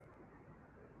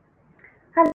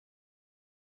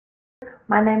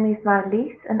My name is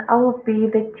Marlize and I will be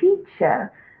the teacher.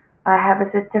 I have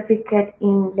a certificate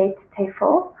in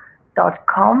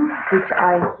letstefel.com which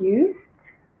I use.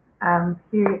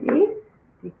 Here it is,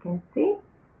 you can see.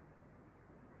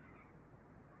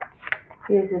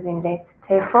 Here's it in Let's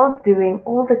Tefel, doing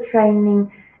all the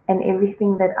training and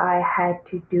everything that I had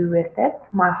to do with it.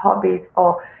 My hobbies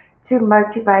are to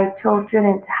motivate children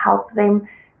and to help them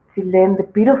to learn the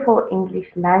beautiful English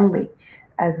language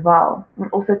as well, and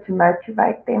also to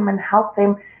motivate them and help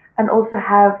them, and also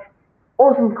have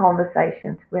awesome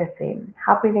conversations with them,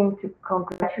 helping them to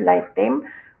congratulate them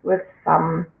with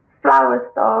some flower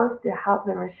stars to help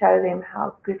them and show them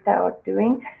how good they are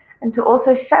doing, and to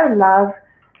also show love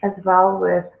as well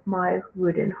with my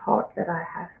wooden heart that I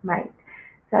have made.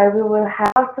 So we will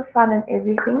have lots of fun and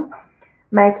everything,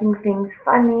 making things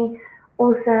funny,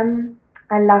 awesome.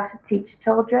 I love to teach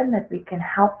children that we can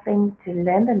help them to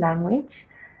learn the language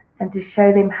and to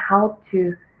show them how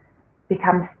to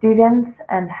become students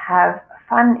and have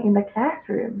fun in the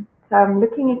classroom. So I'm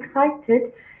looking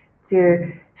excited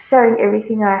to showing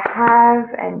everything I have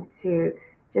and to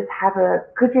just have a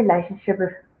good relationship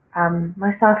with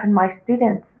myself and my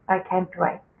students. I can't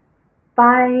wait.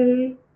 Bye.